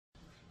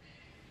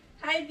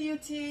Hi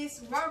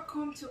beauties,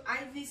 welcome to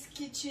Ivy's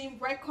kitchen,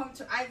 welcome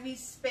to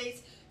Ivy's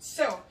space.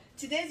 So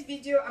today's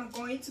video I'm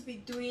going to be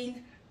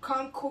doing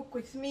come cook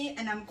with me,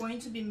 and I'm going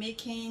to be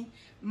making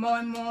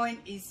moi moi.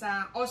 Is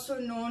also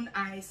known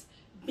as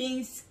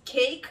beans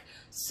cake.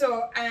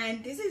 So,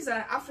 and this is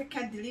an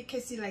African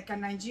delicacy, like a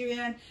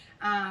Nigerian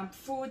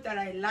food that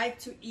I like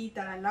to eat,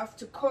 that I love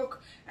to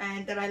cook,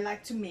 and that I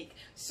like to make.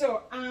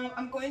 So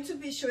I'm going to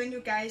be showing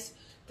you guys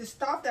the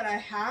stuff that I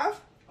have,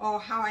 or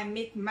how I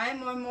make my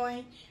moi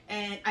moi.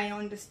 And I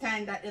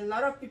understand that a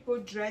lot of people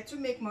dread to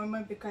make moi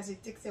moi because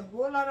it takes a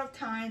whole lot of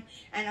time,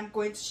 and I'm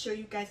going to show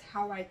you guys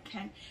how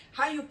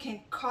you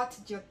can cut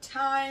your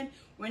time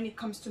when it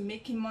comes to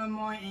making moi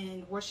moi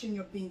and washing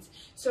your beans.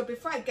 So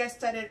before I get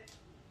started,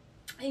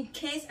 in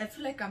case I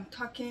feel like I'm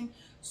talking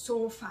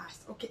so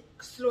fast, okay,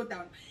 slow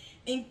down.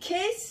 In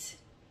case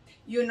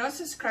you're not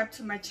subscribed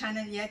to my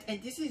channel yet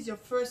and this is your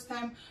first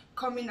time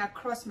coming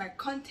across my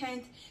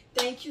content,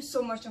 thank you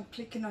so much for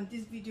clicking on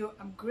this video.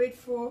 I'm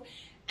grateful.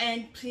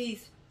 And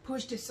please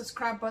push the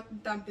subscribe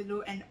button down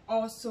below, and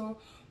also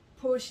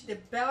push the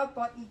bell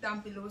button down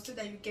below so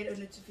that you get a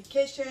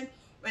notification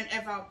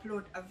whenever I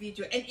upload a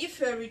video. And if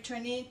you're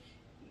returning,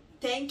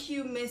 thank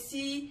you,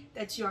 merci,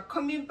 that you are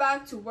coming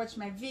back to watch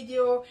my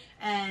video,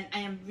 and I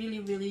am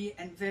really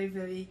and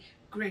very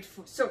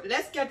grateful. So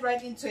let's get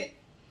right into it.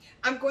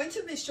 I'm going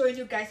to be showing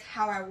you guys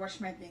how I wash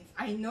my beans.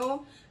 I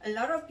know a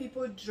lot of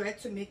people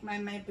dread to make my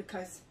mind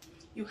because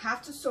you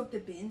have to soak the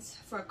beans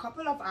for a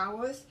couple of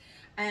hours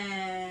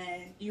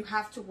and you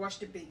have to wash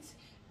the beans.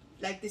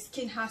 Like the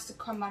skin has to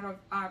come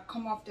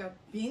off the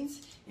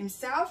beans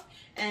himself.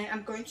 And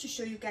I'm going to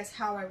show you guys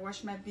how I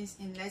wash my beans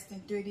in less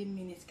than 30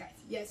 minutes, guys.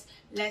 Yes,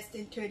 less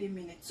than 30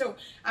 minutes. So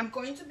I'm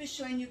going to be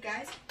showing you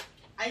guys.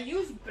 I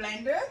use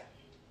blender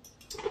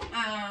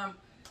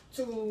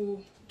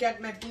to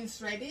get my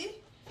beans ready.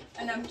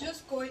 And I'm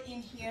just going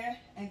in here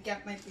and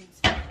get my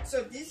beans.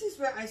 So this is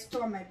where I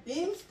store my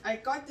beans. I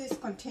got this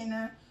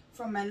container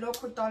from my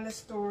local dollar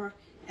store,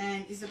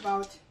 and it's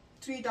about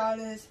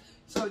 $3.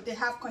 So they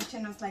have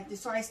containers like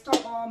this. So I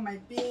store all my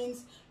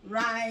beans,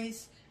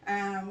 rice,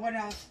 what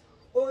else,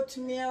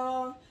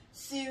 oatmeal,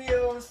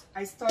 cereals.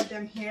 I store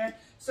them here.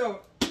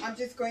 So I'm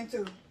just going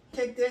to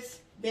take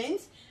this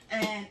beans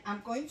and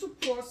I'm going to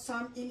pour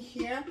some in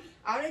here.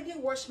 I already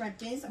washed my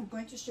beans. I'm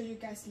going to show you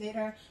guys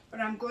later,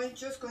 but I'm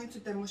just going to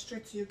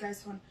demonstrate to you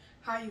guys on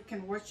how you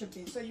can wash your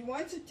beans. So you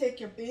want to take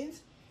your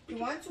beans, you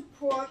want to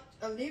pour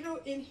a little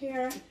in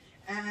here,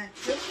 and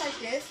just like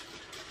this.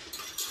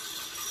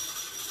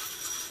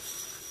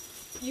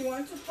 You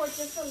want to pour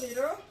just a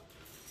little,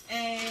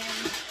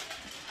 and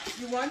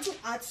you want to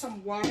add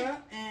some water,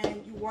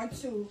 and you want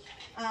to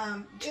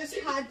just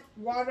add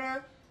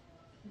water,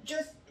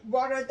 just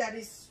water that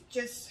is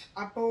just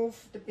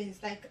above the beans,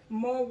 like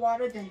more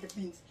water than the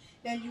beans.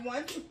 Then you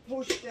want to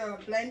push the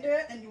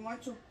blender and you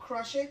want to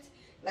crush it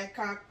like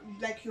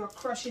you're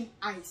crushing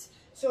ice.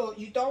 So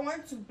you don't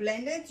want to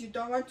blend it, you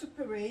don't want to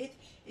puree it,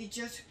 it's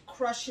just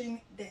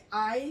crushing the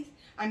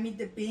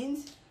the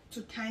beans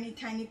to tiny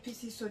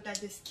pieces so that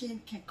the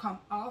skin can come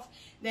off.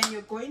 Then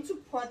you're going to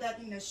pour that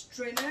in a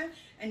strainer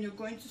and you're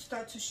going to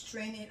start to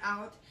strain it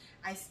out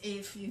as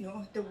if, you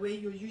know, the way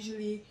you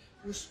usually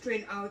will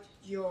strain out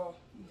your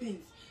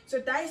beans. So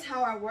that is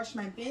how I wash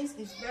my beans.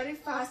 It's very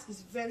fast,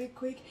 it's very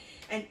quick,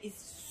 and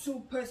it's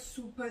super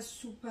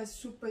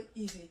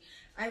easy.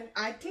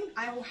 I think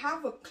I will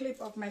have a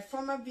clip of my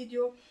former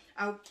video.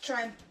 I'll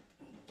try and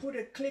put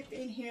a clip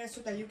in here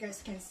so that you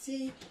guys can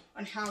see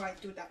on how I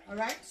do that. All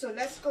right, so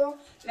let's go.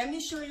 Let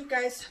me show you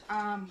guys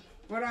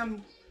what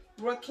I'm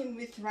working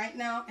with right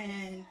now,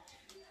 and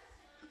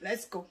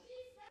let's go.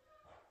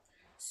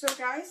 So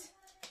guys,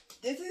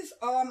 this is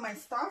all my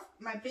stuff.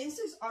 My beans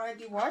is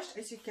already washed.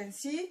 As you can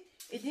see,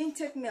 it didn't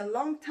take me a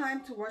long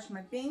time to wash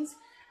my beans.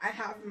 I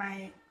have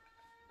my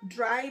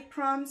dry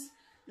prawns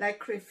like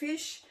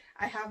crayfish,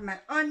 I have my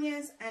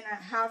onions, and I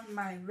have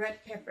my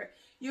red pepper.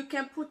 You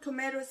can put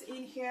tomatoes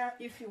in here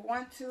if you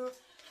want to,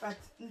 but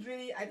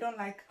really I don't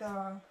like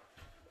the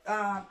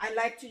I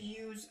like to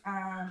use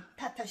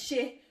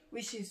patache,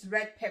 which is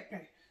red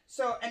pepper.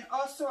 So, and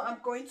also I'm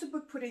going to be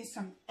putting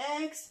some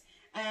eggs,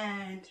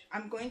 and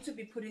I'm going to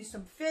be putting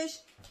some fish.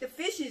 The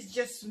fish is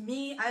just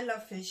me. I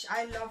love fish.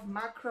 I love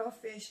mackerel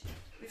fish.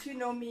 If you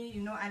know me,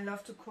 you know I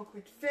love to cook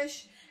with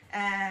fish,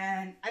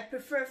 and I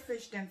prefer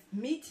fish than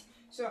meat.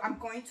 So I'm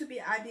going to be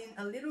adding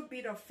a little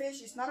bit of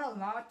fish. It's not a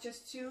lot,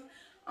 just to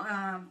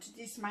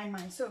this my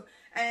mind. So,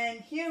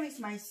 and here is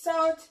my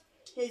salt,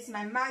 here's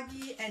my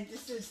Maggi, and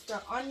this is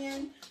the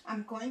onion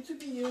I'm going to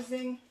be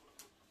using.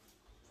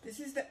 This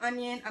is the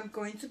onion I'm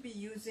going to be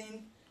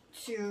using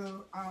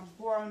to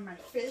boil my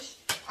fish.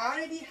 I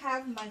already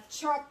have my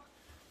chopped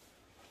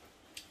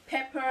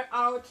pepper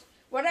out.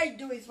 What I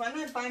do is when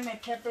I buy my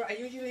pepper, I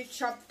usually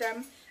chop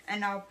them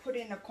and I'll put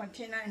it in a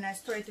container and I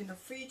store it in the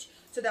fridge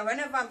so that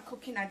whenever I'm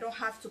cooking, I don't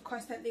have to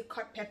constantly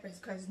cut peppers,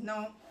 because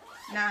not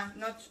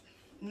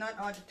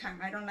all the time.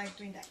 I don't like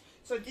doing that.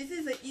 So this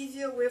is an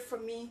easier way for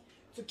me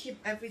to keep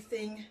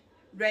everything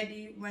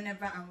ready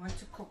whenever I want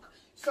to cook.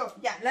 So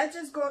yeah, let's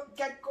just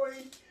get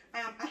going.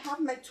 I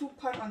have my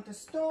 2-pot on the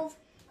stove.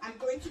 I'm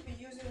going to be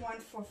using one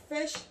for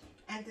fish,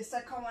 and the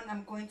second one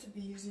I'm going to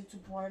be using to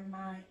boil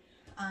my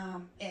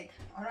egg.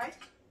 All right.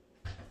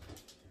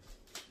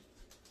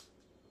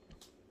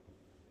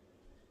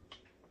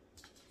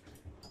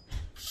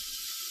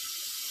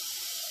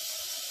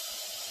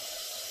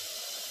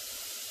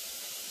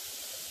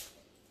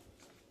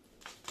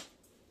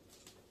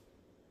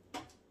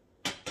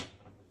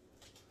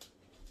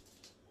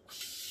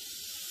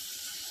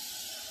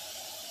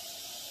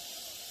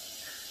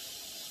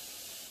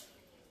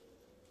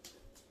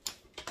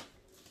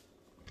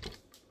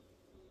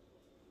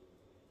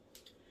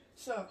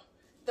 So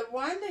the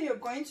one that you're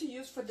going to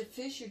use for the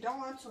fish, you don't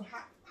want to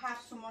have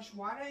so much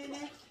water in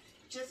it.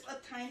 Just a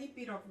tiny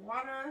bit of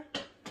water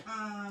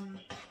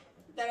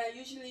that I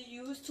usually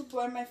use to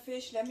boil my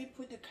fish. Let me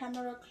put the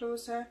camera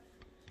closer.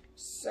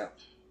 So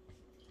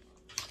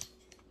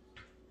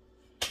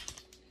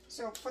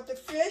for the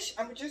fish,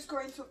 I'm just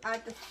going to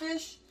add the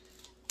fish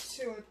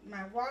to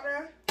my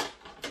water.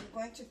 I'm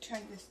going to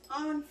turn this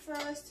on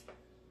first.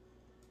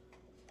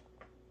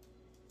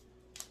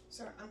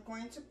 So I'm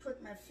going to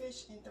put my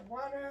fish in the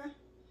water.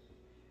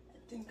 I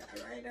think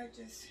I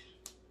just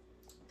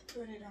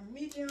put it on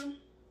medium.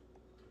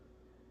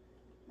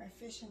 My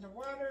fish in the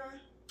water.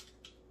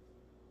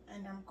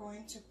 And I'm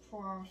going to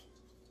pour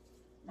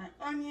my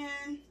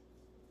onion,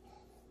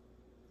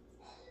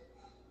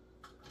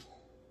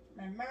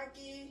 my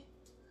Maggi,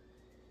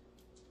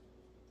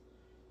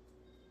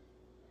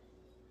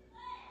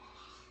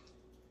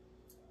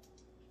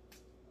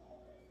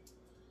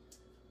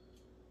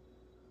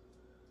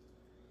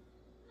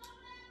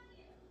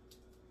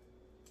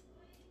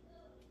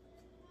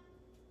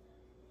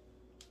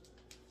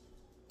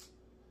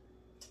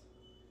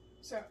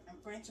 so I'm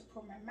going to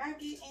put my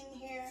Maggi in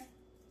here.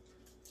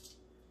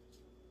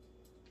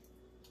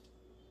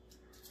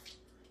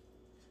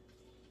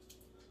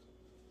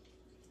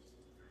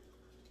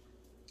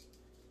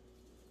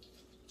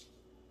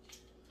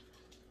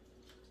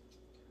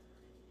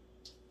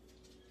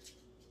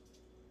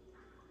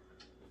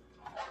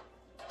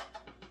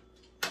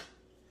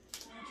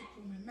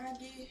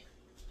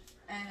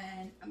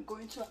 And I'm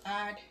going to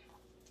add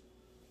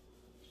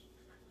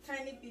a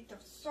tiny bit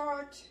of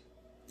salt,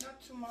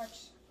 not too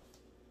much.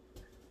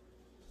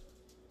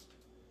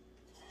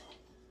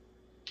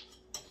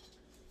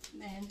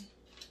 Then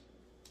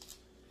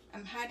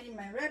I'm adding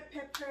my red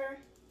pepper.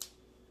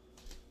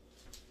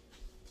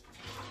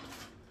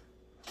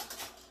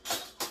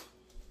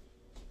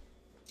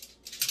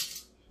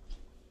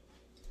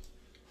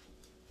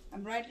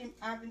 I'm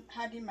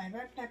adding my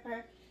red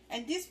pepper.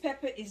 And this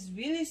pepper is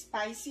really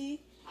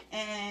spicy,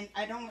 and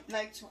I don't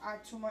like to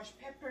add too much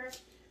pepper.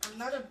 I'm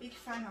not a big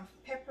fan of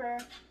pepper,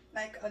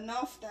 like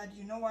enough that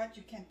you know what,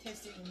 you can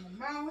taste it in your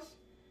mouth.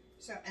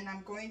 So, and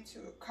I'm going to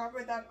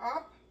cover that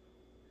up,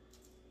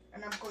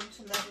 and I'm going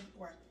to let it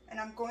boil. And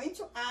I'm going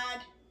to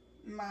add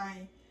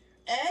my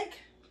egg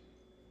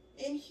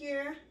in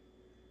here.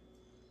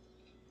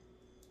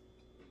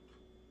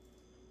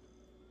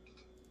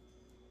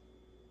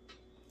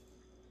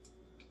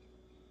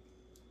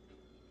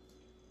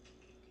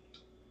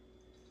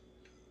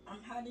 I'm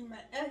adding my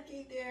egg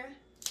in there.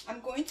 I'm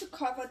going to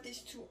cover these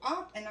two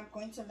up, and I'm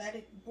going to let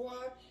it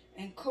boil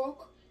and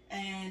cook,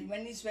 and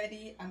when it's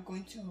ready I'm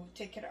going to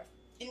take it off.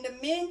 In the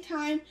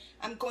meantime,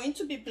 I'm going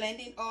to be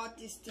blending all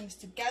these things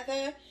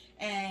together,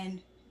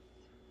 and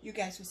you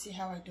guys will see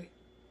how I do it.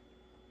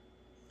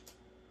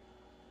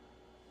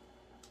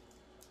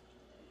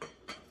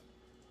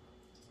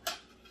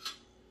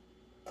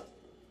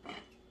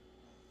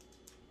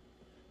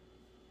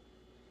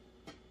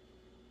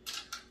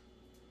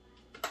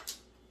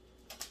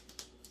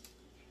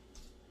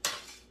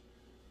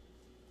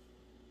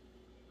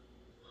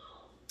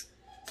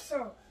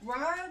 So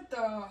while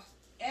the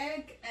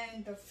egg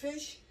and the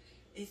fish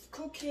is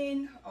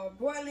cooking or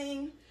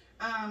boiling,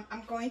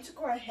 I'm going to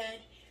go ahead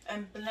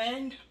and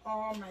blend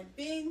all my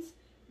beans,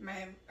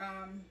 my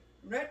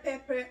red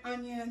pepper,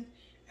 onion,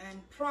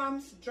 and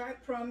prawns, dry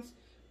prawns,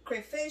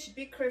 crayfish,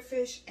 big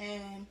crayfish,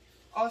 and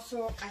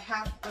also I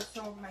have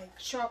also my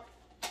chopped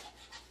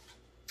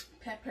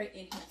pepper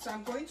in here. So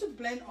I'm going to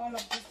blend all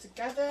of this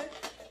together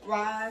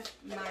while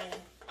my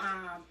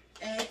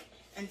egg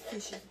and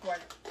fish is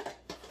boiling.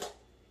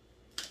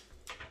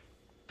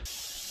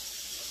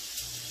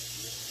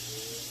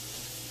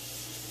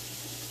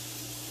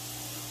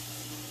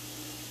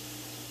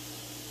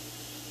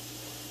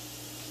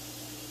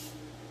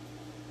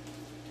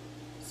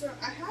 So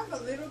I have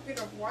a little bit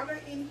of water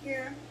in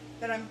here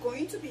that I'm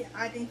going to be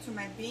adding to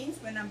my beans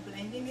when I'm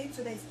blending it,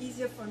 so that it's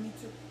easier for me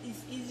to,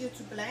 it's easier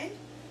to blend.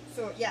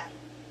 So yeah,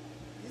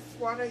 this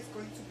water is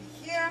going to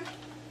be here.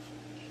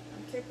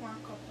 I'll take 1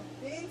 cup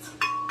of beans.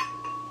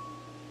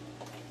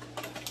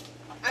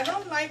 I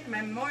don't like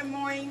my moi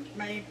moi,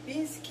 my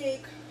beans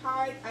cake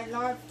hard. I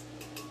love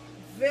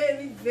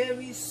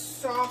very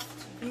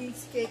soft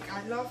beans cake.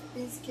 I love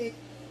beans cake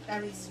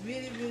that is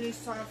really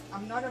soft.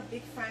 I'm not a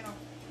big fan of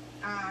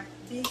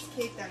beans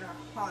cake that are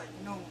hard.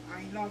 No,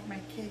 I love my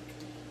cake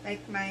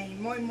like my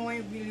moi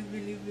moi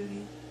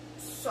really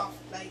soft,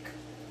 like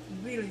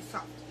really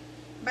soft.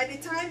 By the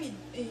time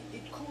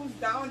it cools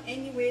down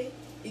anyway,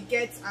 it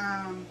gets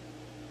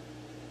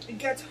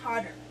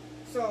harder.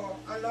 So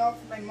I love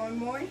my moi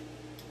moi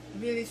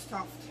really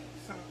soft.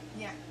 So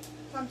yeah,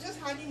 so I'm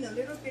just adding a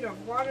little bit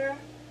of water,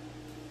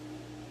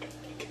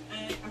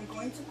 and I'm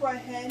going to go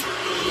ahead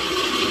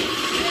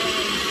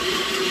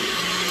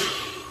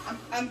and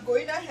I'm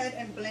going ahead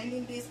and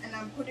blending this, and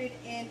I'm putting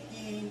it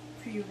in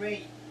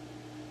puree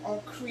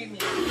or creamy.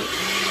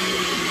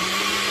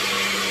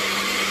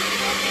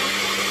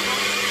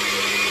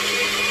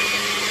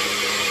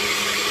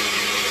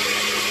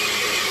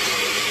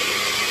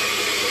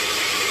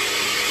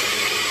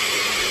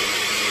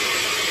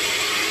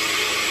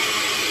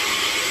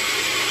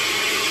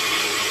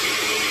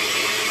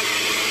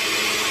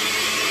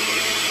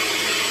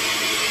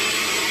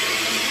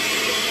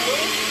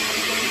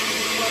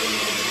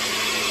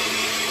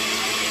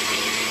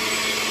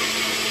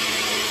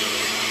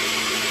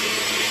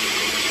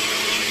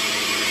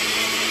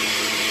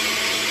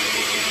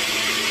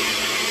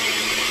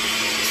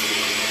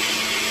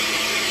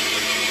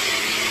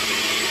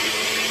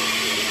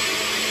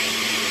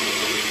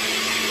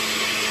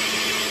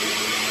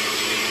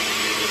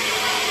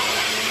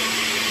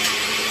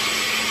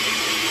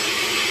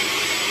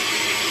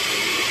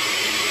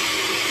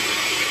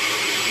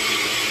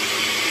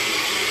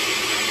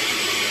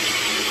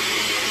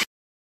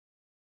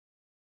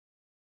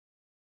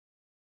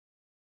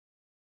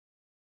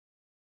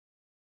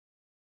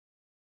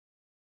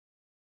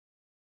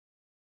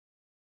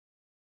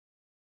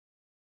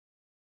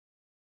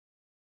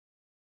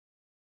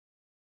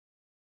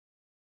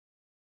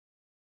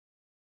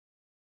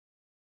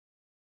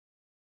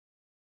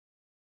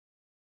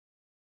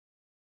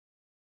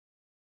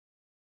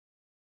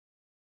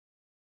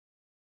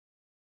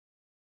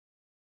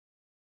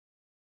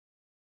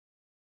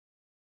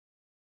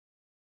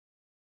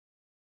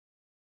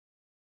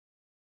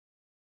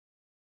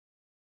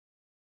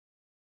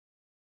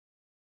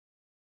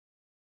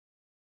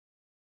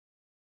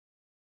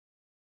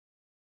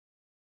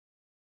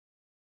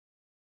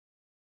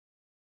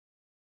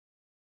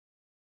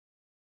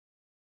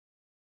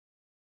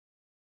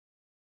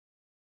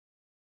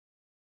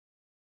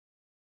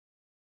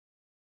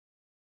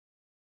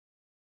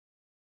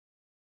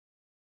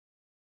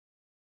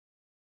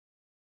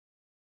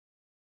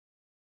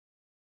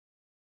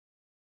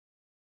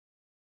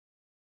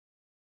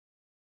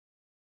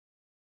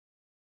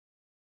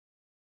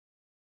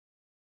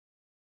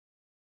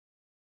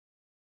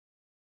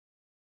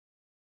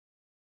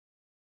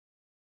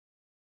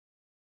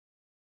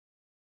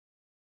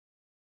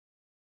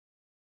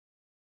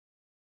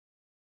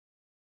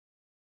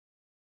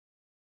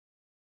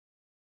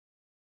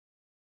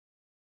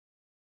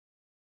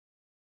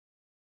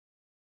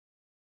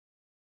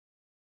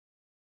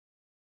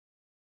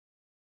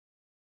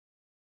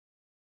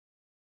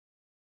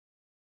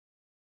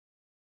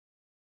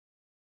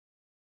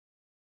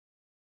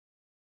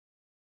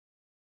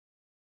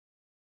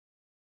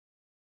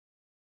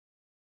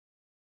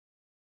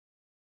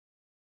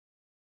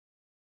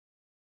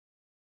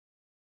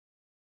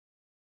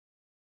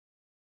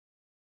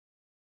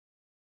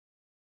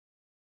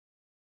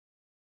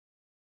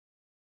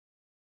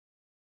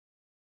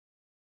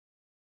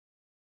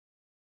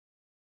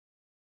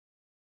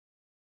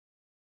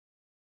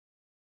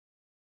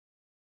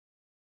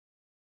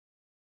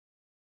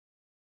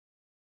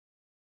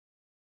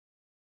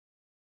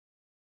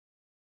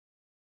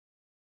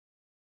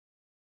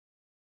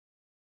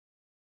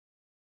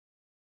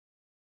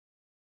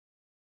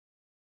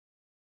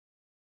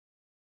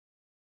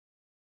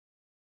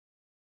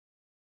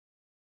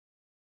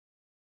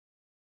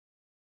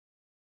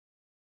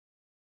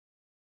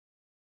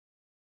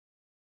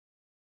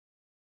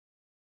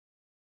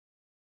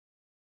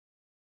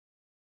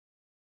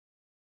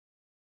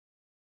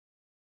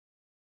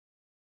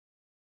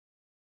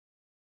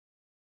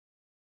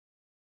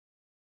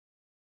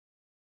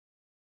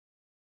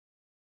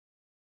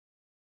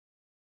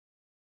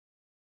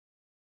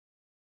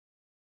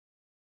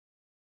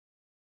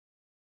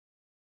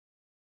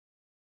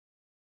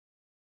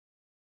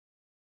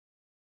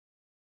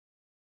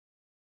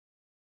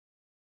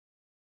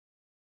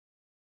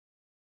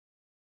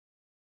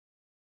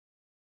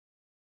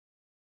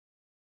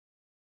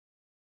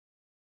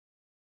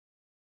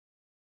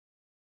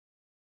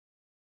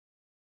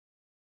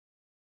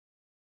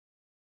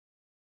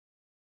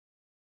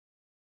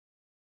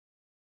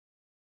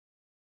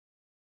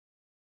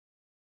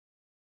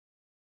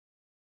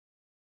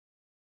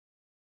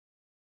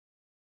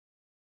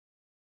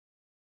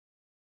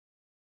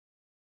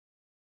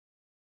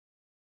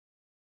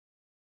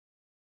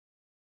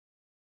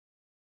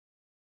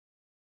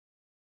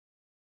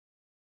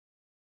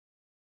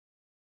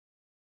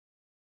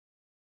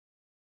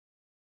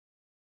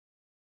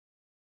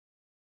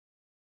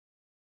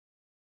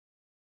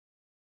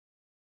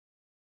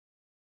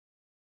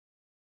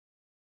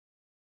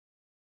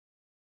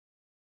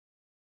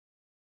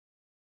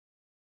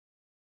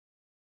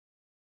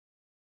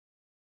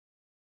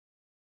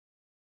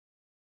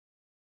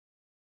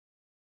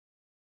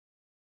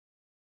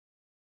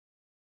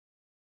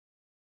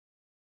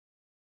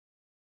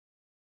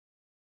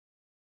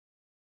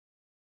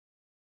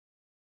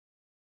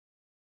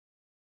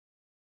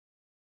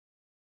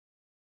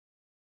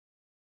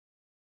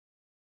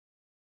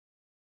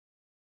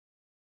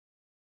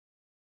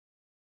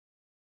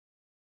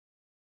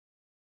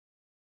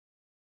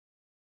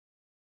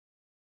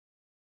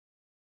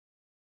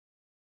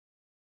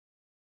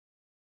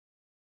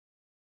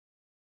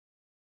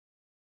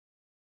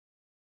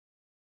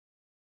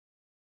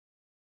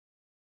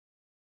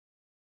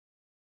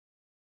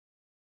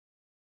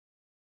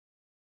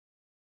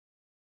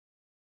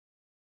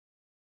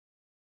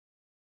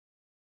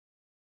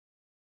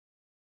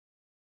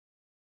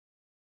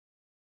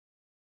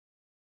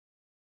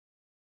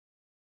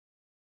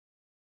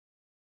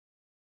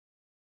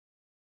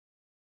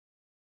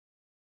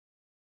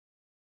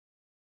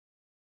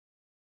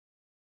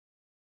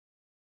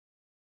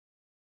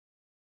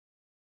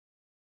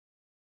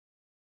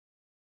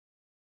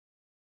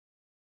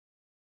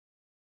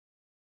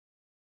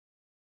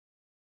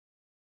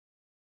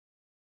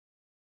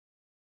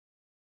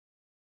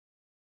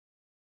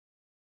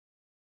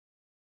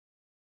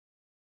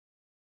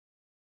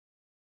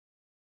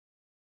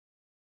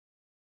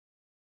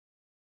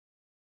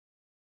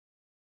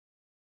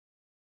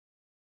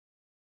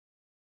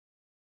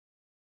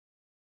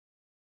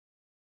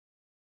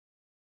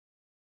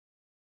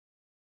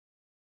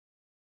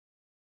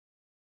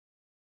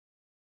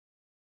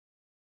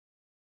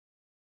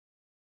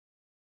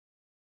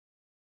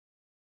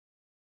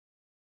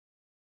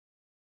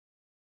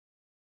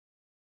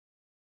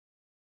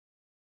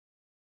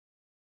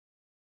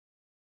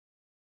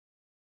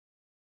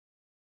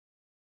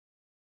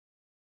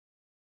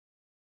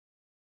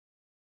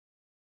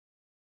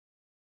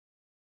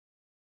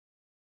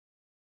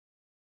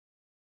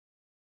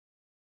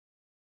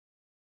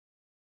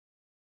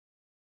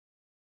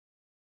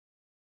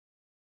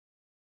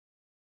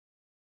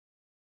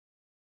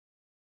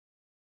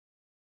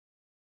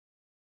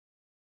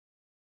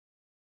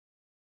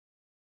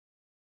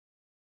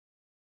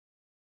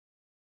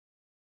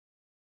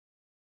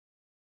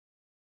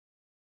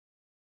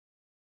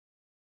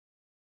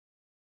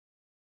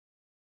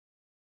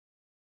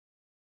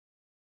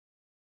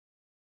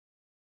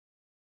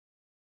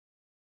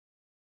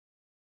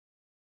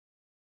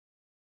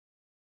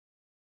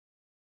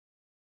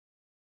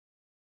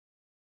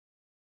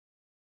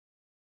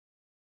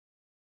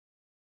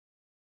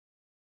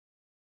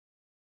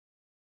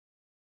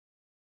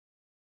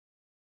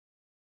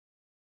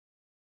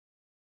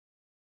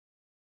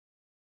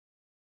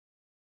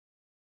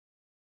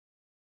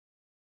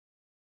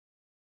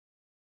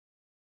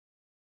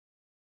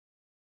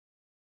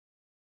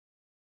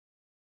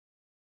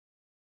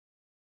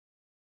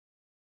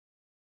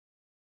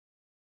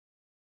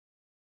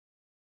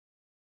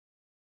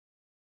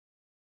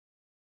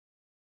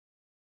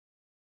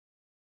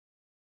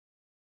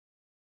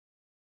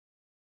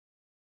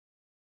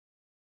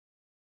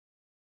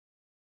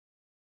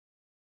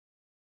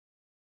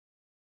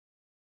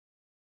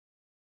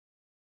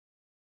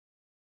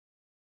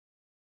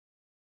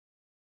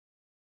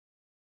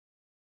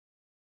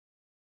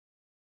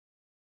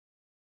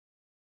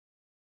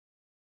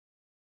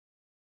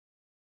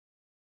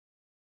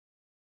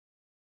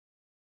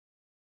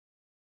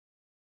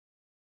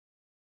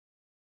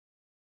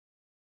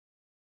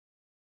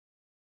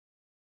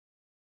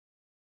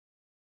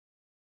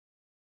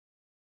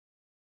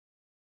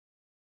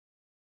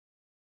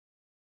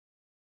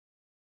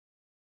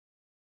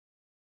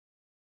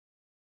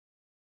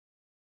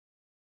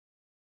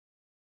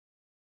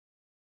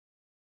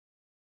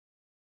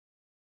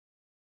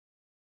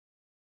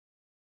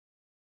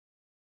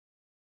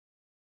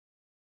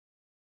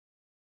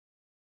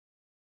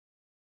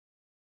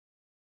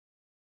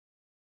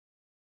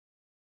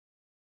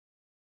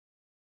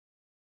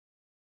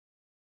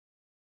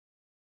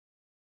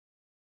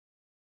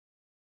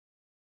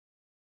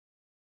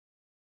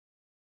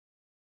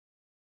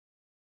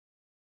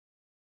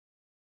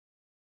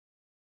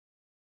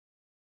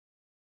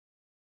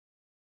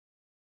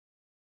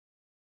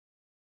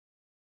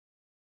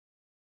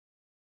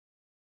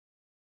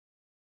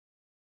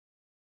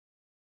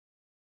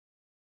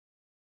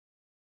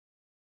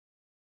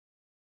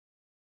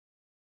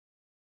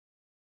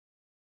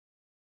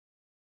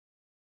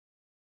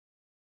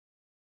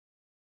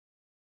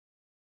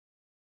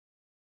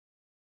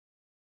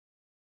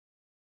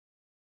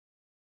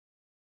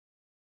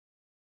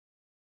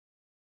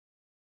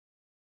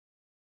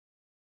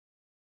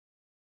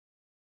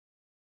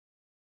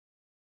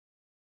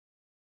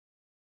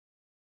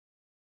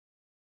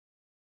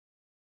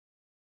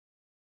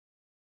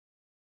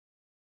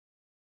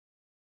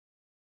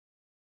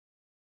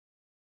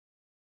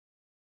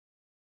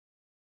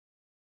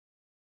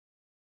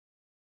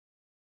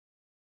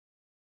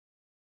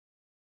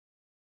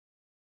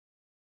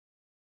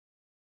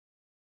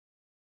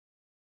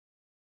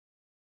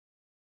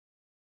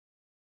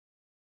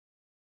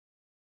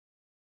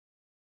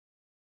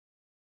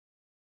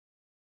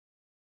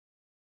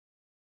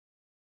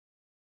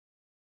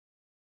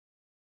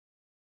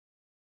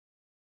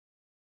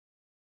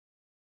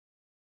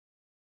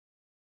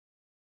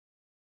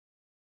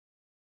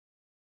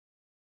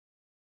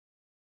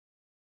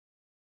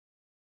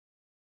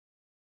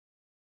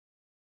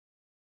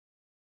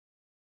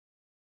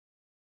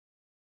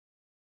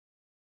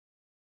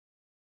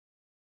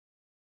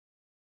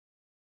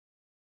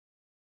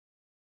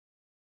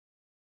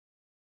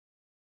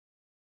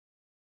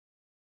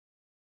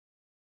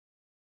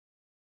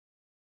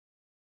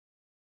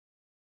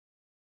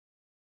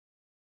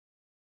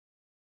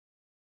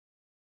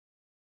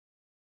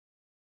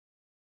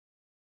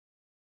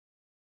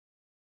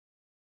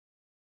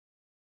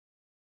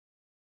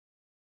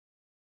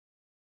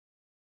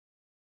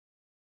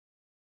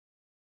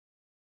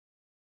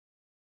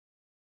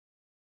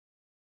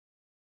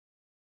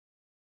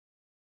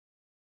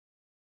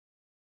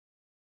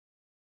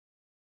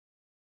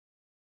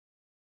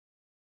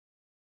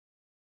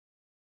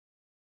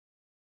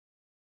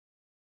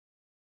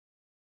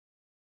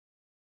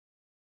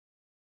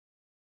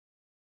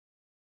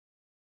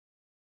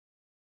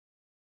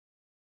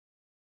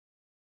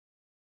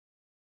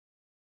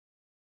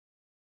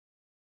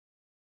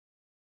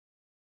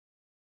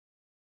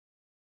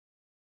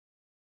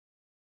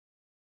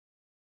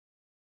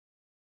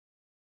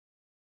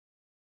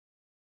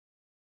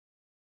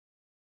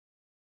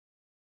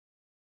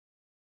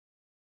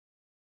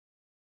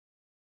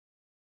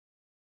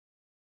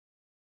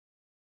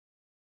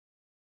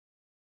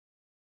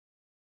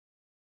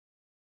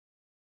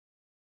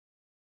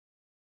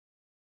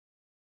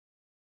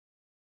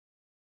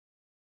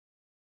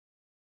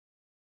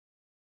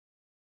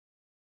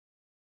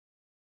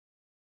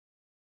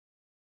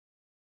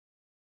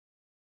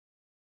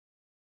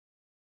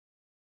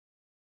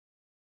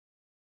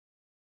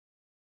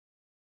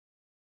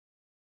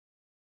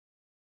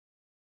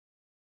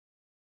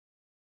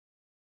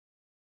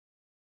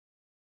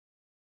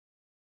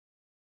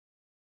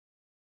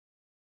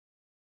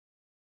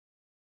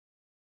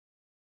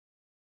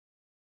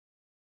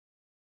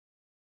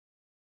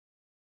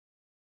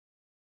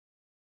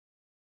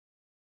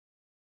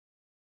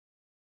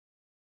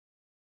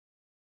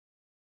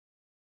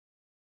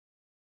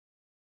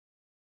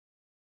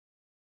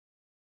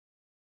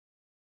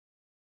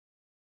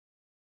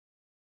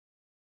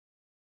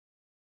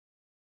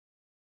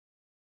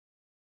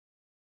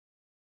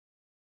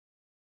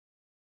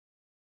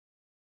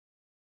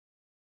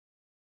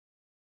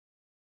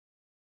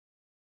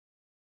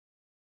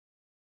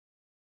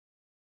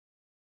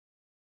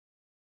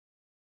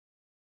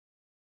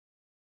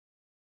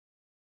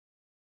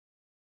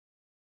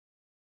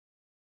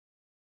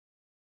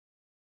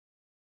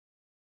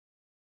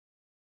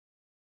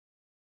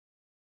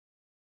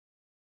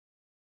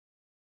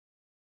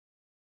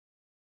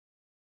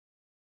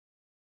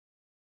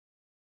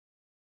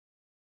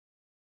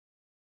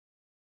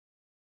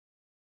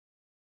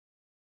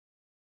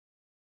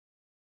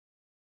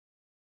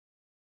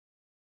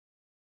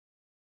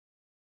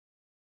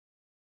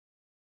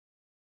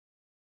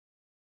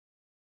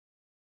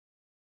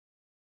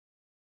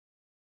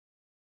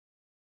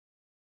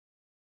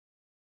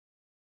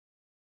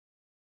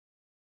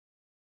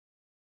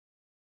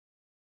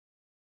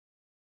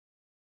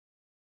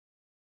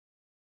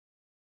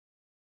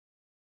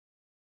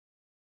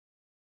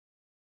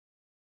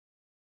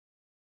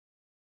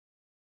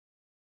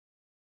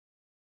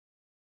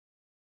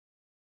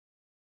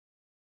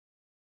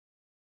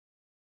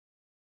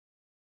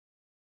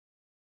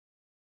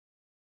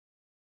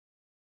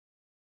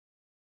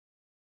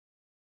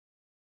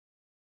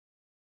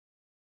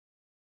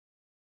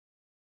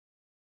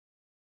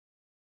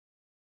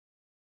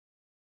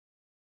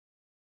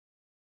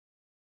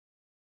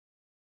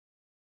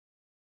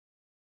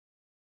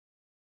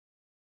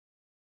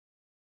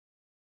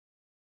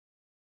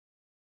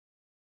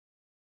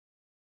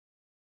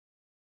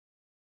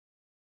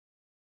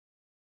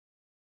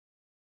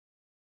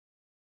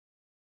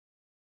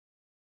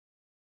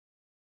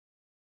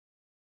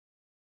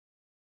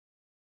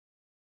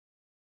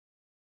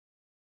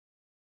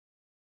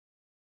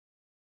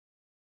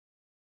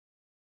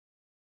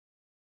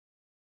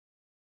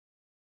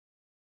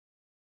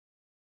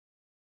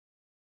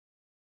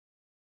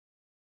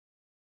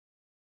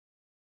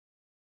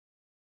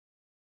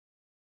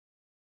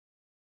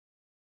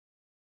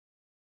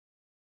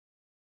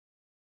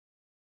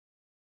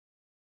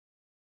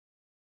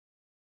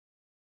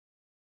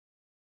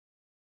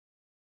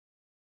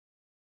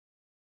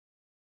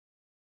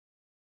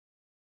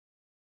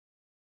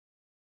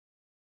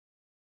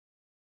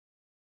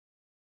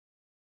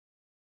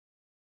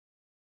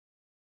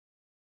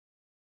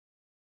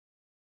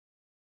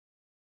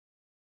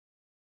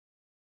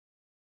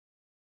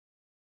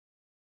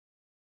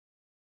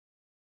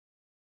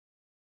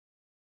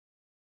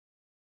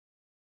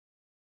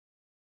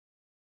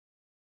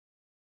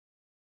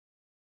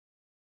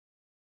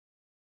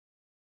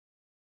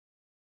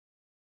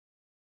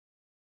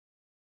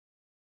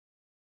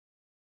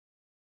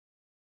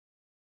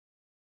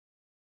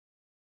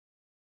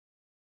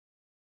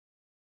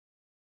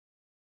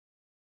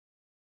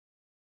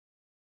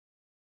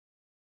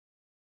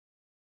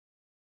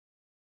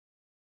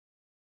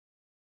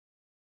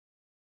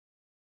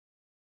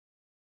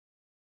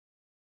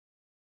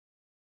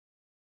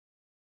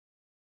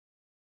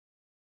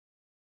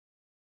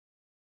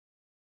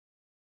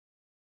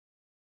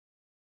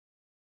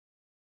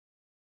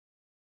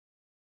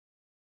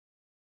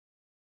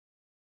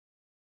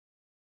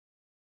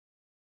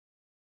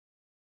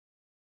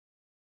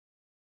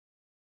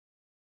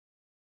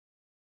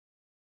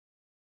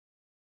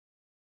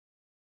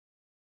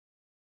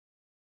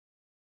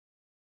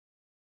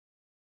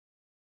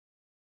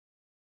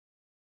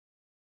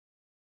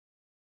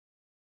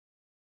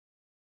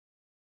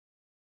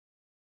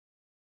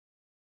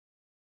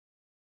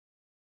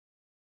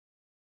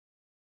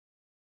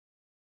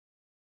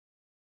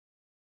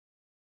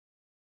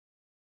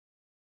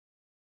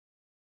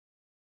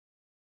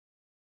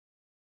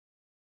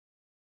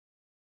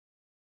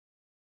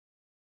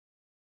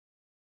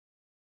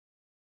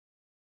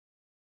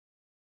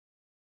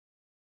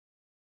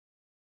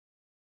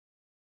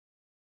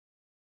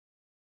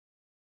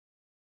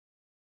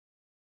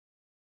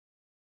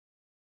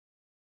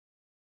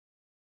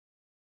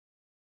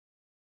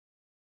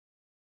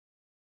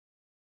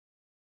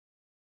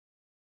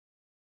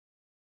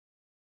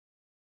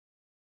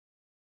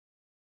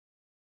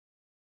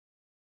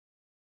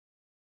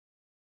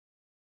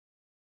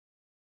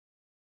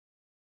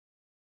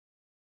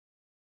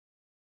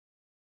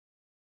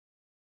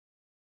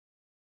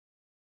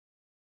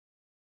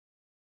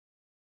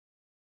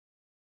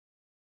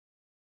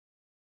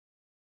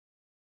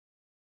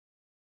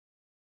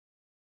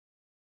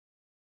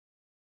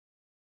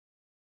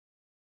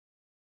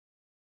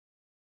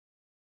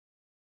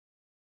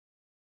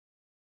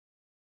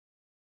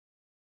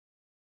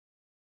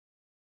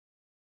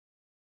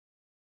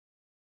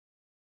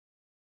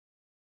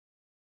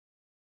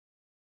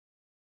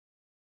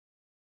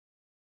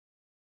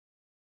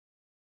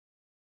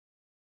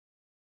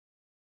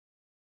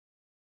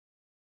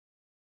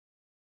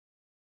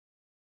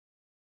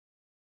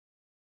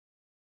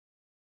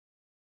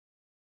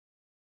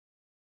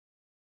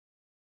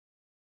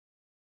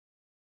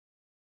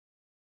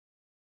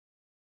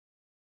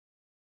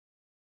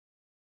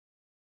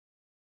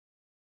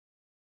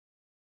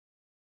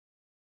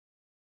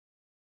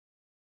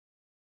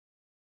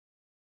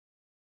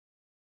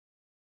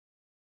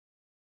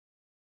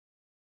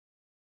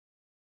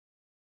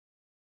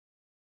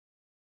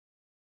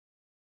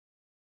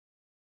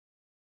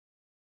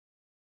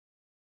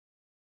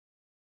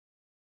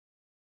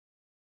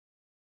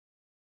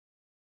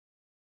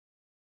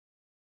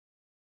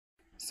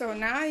 So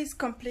now it's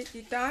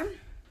completely done.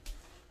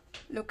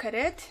 Look at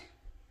it.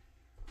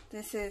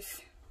 This is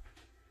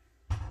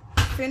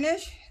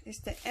finished.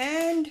 It's the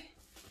end.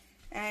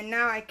 And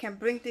now I can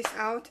bring this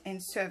out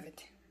and serve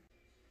it.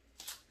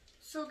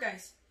 So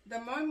guys,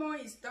 the moi moi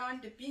is done.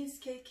 The beans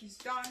cake is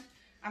done.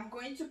 I'm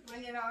going to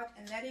bring it out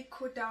and let it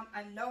cool down.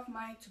 I love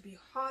mine to be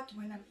hot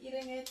when I'm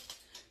eating it.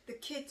 The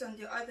kids on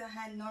the other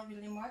hand, not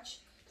really much.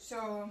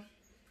 So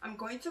I'm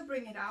going to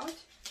bring it out.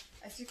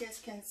 As you guys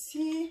can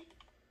see,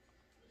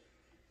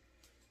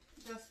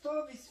 the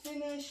stove is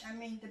finished. I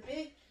mean the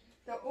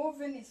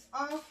oven is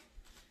off.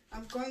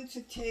 I'm going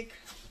to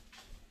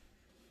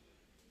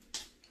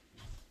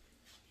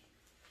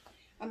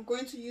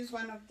use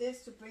one of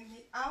this to bring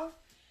it out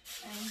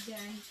and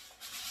then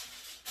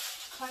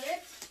cut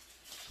it.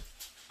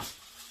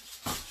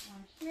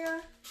 One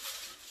here.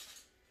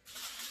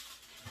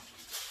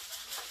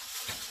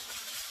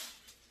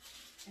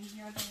 And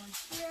the other one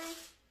here.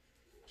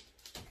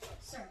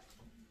 So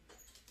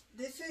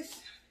this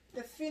is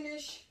the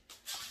finished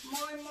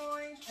moi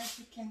moi. As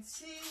you can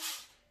see,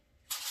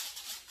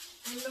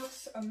 it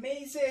looks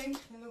amazing.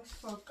 It looks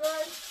so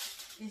good.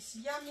 It's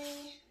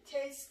yummy,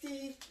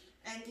 tasty,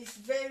 and it's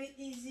very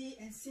easy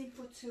and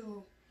simple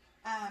to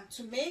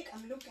make.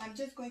 I'm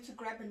just going to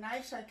grab a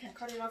knife so I can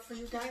cut it off for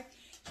you guys.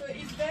 So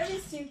it's very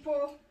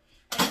simple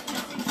and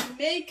easy to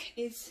make.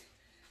 It's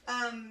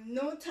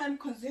no time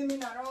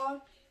consuming at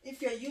all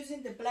if you're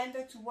using the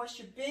blender to wash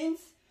your beans.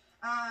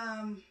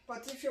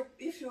 But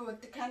if you're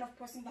the kind of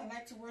person that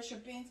like to wash your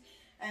beans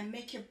and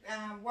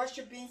wash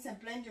your beans and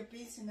blend your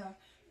beans in a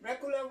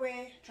regular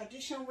way,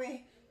 traditional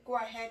way, go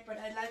ahead. But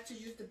I like to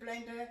use the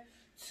blender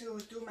to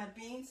do my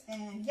beans.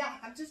 And yeah,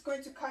 I'm just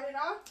going to cut it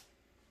out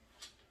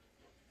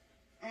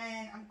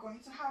and I'm going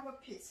to have a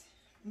piece.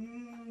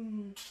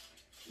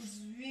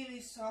 It's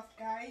really soft,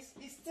 guys.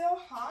 It's still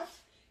hot.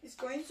 It's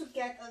going to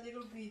get a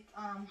little bit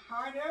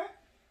harder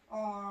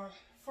or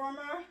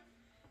firmer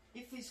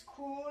if it's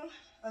cool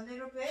a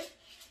little bit.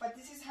 But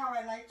this is how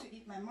I like to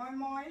eat my moi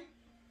moi.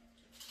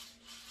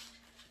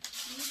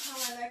 This is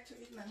how I like to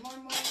eat my moi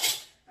moi.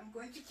 I'm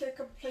going to take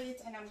a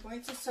plate and I'm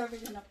going to serve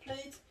it in a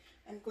plate.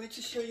 I'm going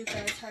to show you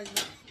guys how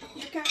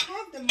you can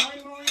have the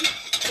moi moi,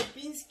 the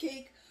beans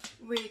cake,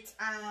 with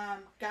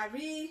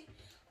gari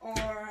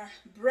or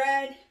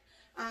bread.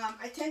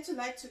 I tend to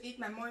like to eat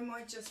my moi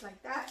moi just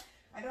like that.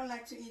 I don't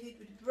like to eat it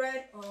with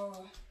bread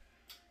or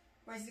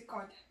what is it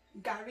called,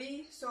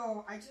 gari.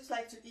 So I just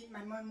like to eat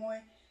my moi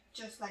moi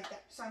just like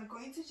that. So I'm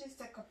going to just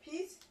take a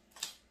piece.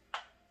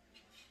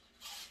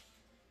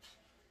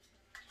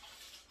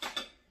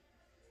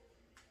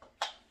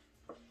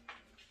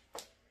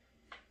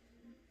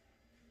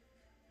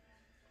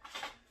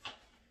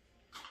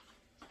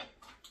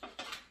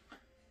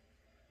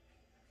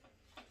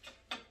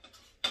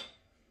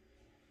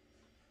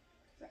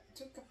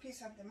 Took a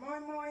piece of the moi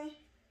moi.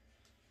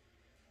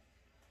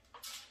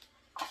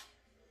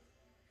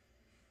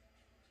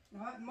 No,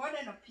 more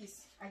than a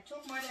piece. I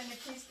took more than a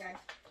piece, guys,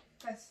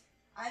 because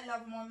I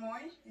love moi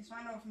moi. It's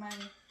one of my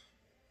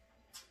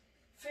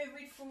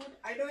favorite food.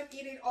 I don't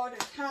eat it all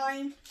the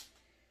time.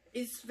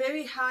 It's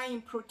very high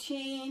in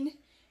protein,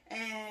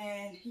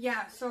 and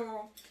yeah,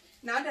 so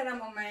now that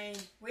I'm on my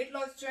weight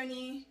loss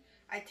journey,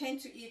 I tend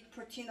to eat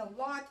protein a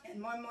lot,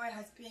 and moi moi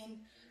has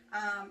been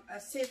a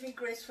saving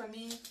grace for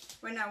me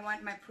when I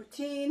want my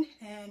protein.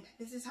 And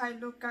this is how it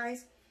looks,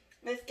 guys.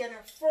 Let's get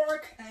a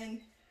fork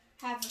and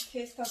have a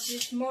taste of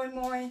this moi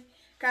moi.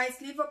 Guys,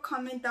 leave a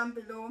comment down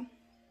below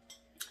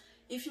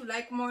if you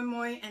like moi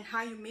moi and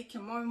how you make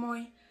your moi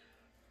moi.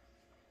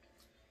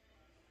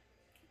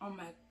 Oh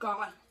my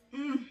god.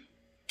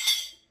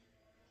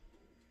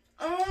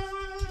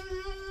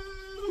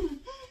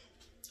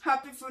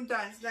 Happy food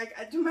dance. Like,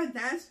 I do my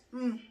dance.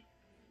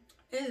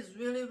 It is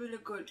really, really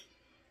good.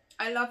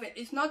 I love it.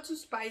 It's not too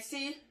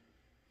spicy.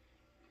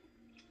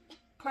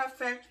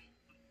 Perfect.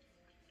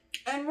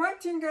 And one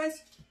thing,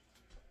 guys,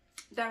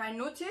 that I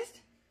noticed,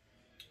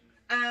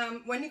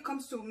 when it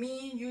comes to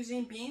me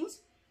using beans,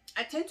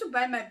 I tend to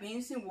buy my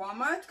beans in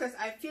Walmart because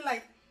I feel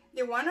like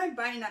the one I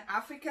buy in an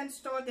African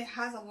store, they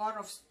has a lot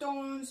of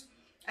stones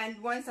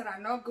and ones that are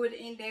not good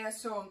in there.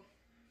 So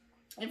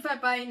if I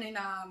buy in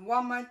a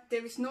Walmart,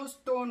 there is no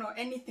stone or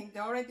anything.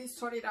 They already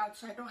sort it out,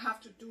 so I don't have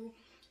to do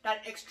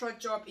that extra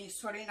job in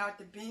sorting out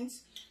the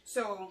beans.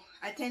 So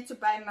I tend to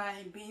buy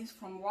my beans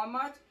from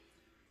Walmart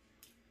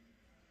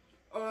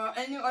or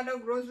any other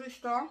grocery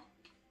store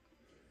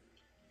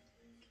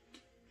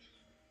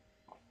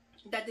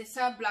that they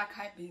sell black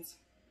eyed beans.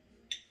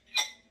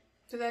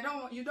 So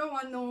you don't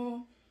want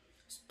no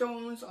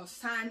stones or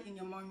sand in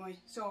your moi moi.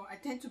 So I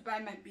tend to buy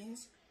my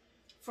beans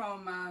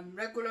from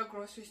regular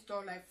grocery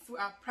store like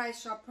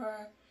Price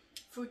Chopper,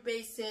 Food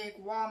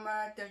Basic,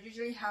 Walmart. They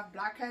usually have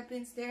black eyed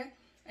beans there,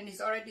 and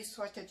it's already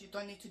sorted. You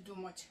don't need to do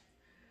much.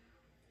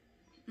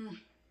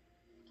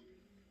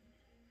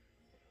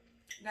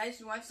 Guys,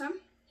 you want some?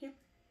 Here.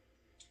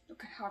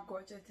 Look at how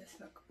gorgeous this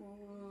looks.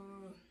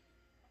 Ooh,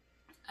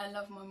 I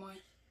love moi moi.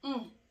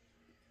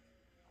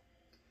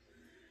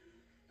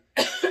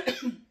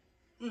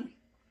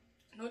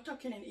 No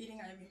talking and eating,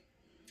 I mean.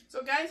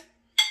 So guys,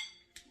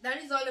 that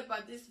is all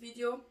about this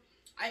video.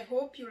 I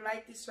hope you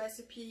like this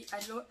recipe.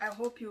 I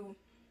hope you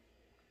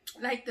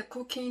like the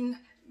cooking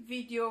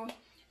video,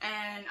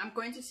 and I'm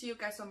going to see you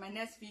guys on my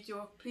next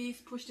video.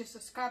 Please push the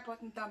subscribe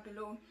button down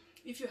below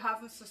if you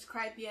haven't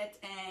subscribed yet,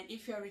 and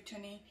if you're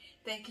returning,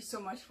 thank you so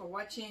much for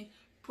watching.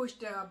 Push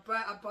the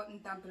bell button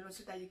down below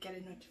so that you get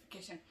a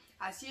notification.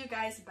 I'll see you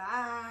guys.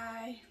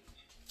 Bye.